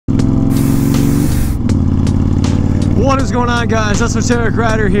What is going on, guys? Esoteric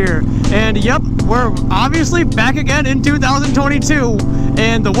Rider here, and yep, we're obviously back again in 2022,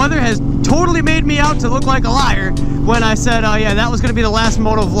 and the weather has totally made me out to look like a liar when I said, yeah, that was going to be the last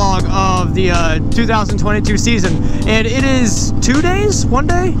motovlog of the 2022 season, and it is 2 days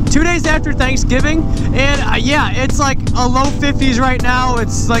after Thanksgiving, and yeah, it's like a low 50s right now.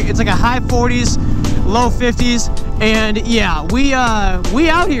 It's like a high 40s, low 50s, and yeah, we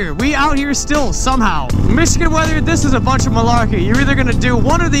out here still somehow. Michigan weather, this is a bunch of malarkey. You're either gonna do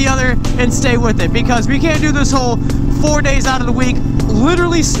one or the other and stay with it, because we can't do this whole 4 days out of the week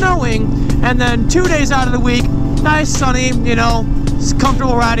literally snowing, and then 2 days out of the week nice sunny, you know, it's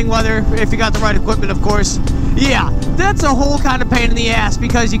comfortable riding weather if you got the right equipment, of course. Yeah, that's a whole kind of pain in the ass,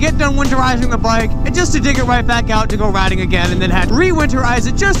 because you get done winterizing the bike and just to dig it right back out to go riding again, and then have to re-winterize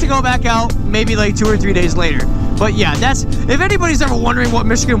it just to go back out maybe like 2 or 3 days later. But yeah, that's, if anybody's ever wondering what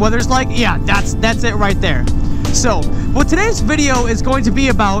Michigan weather's like, yeah, that's it right there. So, what today's video is going to be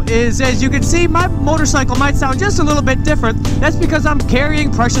about is, as you can see, my motorcycle might sound just a little bit different. That's because I'm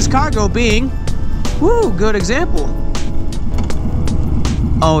carrying precious cargo, being, woo, good example.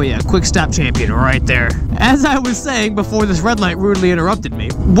 Oh yeah, quick stop champion right there. As I was saying before this red light rudely interrupted me,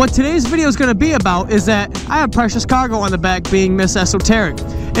 what today's video is going to be about is that I have precious cargo on the back, being Miss Esoteric.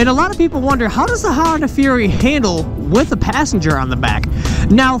 And a lot of people wonder, how does the Honda Fury handle with a passenger on the back?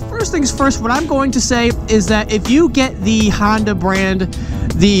 Now, first things first, what I'm going to say is that if you get the Honda brand,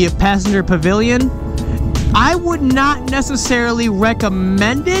 the passenger pavilion, I would not necessarily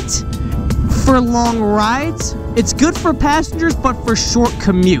recommend it for long rides. It's good for passengers, but for short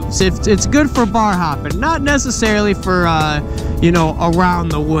commutes. It's good for bar hopping, not necessarily for, you know, around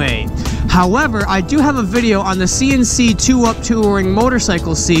the way. However, I do have a video on the CNC 2-Up Touring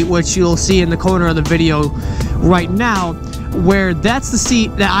motorcycle seat, which you'll see in the corner of the video right now, where that's the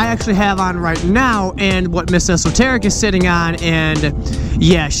seat that I actually have on right now, and what Miss Esoteric is sitting on, and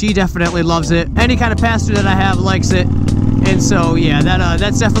yeah, she definitely loves it. Any kind of passenger that I have likes it. And so, yeah,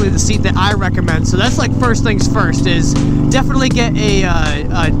 that's definitely the seat that I recommend. So that's like first things first, is definitely get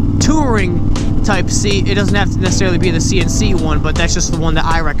a touring type seat. It doesn't have to necessarily be the CNC one, but that's just the one that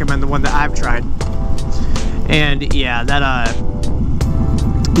I recommend, the one that I've tried. And yeah,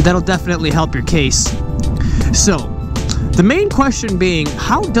 that'll definitely help your case. So, the main question being,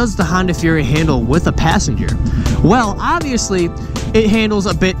 how does the Honda Fury handle with a passenger? Well, obviously, it handles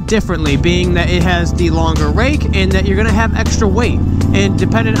a bit differently, being that it has the longer rake and that you're going to have extra weight. And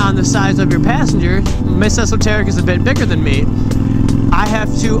depending on the size of your passenger, Miss Esoteric is a bit bigger than me. I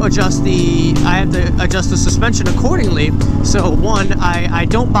have to adjust the suspension accordingly. So one, I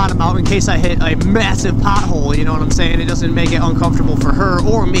don't bottom out in case I hit a massive pothole, you know what I'm saying? It doesn't make it uncomfortable for her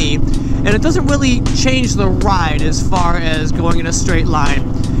or me. And it doesn't really change the ride as far as going in a straight line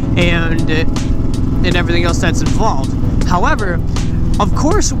and everything else that's involved. However, of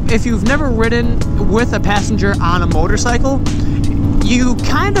course, if you've never ridden with a passenger on a motorcycle, you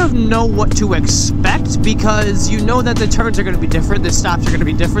kind of know what to expect, because you know that the turns are going to be different, the stops are going to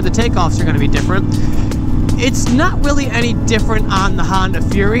be different, the takeoffs are going to be different. It's not really any different on the Honda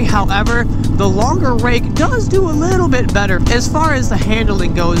Fury. However, the longer rake does do a little bit better as far as the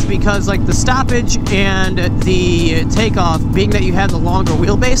handling goes, because like the stoppage and the takeoff, being that you have the longer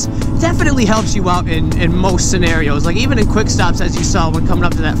wheelbase, definitely helps you out in most scenarios. Like even in quick stops, as you saw when coming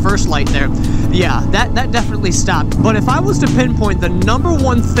up to that first light there, yeah, that definitely stopped. But if I was to pinpoint the number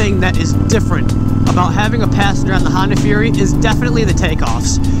one thing that is different about having a passenger on the Honda Fury, is definitely the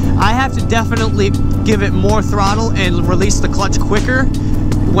takeoffs. I have to definitely give it more throttle and release the clutch quicker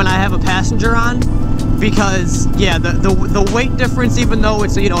when I have a passenger on, because yeah, the weight difference, even though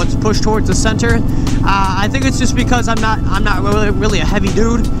it's, you know, it's pushed towards the center, I think it's just because I'm not really a heavy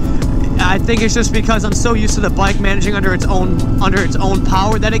dude. I think it's just because I'm so used to the bike managing under its own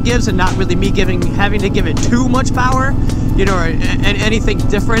power that it gives, and not really me having to give it too much power, you know, or anything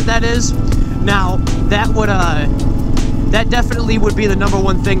different, that is. Now, that definitely would be the number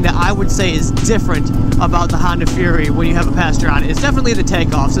one thing that I would say is different about the Honda Fury when you have a passenger on it. It's definitely the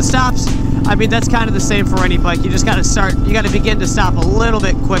takeoffs. The stops, I mean, that's kind of the same for any bike. You just got to begin to stop a little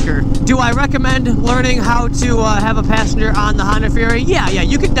bit quicker. Do I recommend learning how to have a passenger on the Honda Fury? Yeah,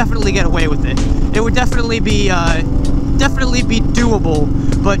 you could definitely get away with it. It would definitely be doable,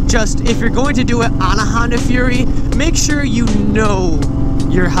 but just if you're going to do it on a Honda Fury, make sure you know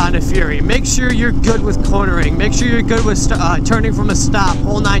your Honda Fury. Make sure you're good with cornering. Make sure you're good with turning from a stop,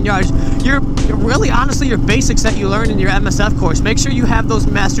 whole 9 yards. Really, honestly, your basics that you learned in your MSF course. Make sure you have those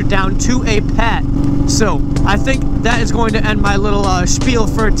mastered down to a pat. So, I think that is going to end my little spiel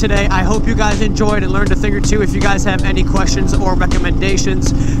for today. I hope you guys enjoyed and learned a thing or two. If you guys have any questions or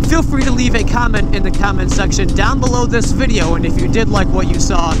recommendations, feel free to leave a comment in the comment section down below this video. And if you did like what you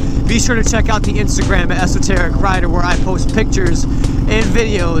saw, be sure to check out the Instagram at Esoteric Rider, where I post pictures and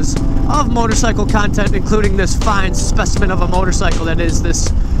videos of motorcycle content, including this fine specimen of a motorcycle that is this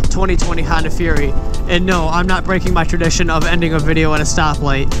 2020 Honda Fury. And no, I'm not breaking my tradition of ending a video at a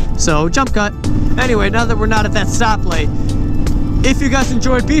stoplight, so jump cut. Anyway, now that we're not at that stoplight, if you guys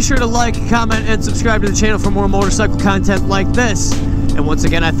enjoyed, be sure to like, comment, and subscribe to the channel for more motorcycle content like this. And once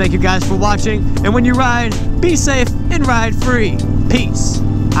again, I thank you guys for watching, and when you ride, be safe and ride free. Peace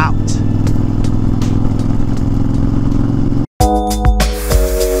out.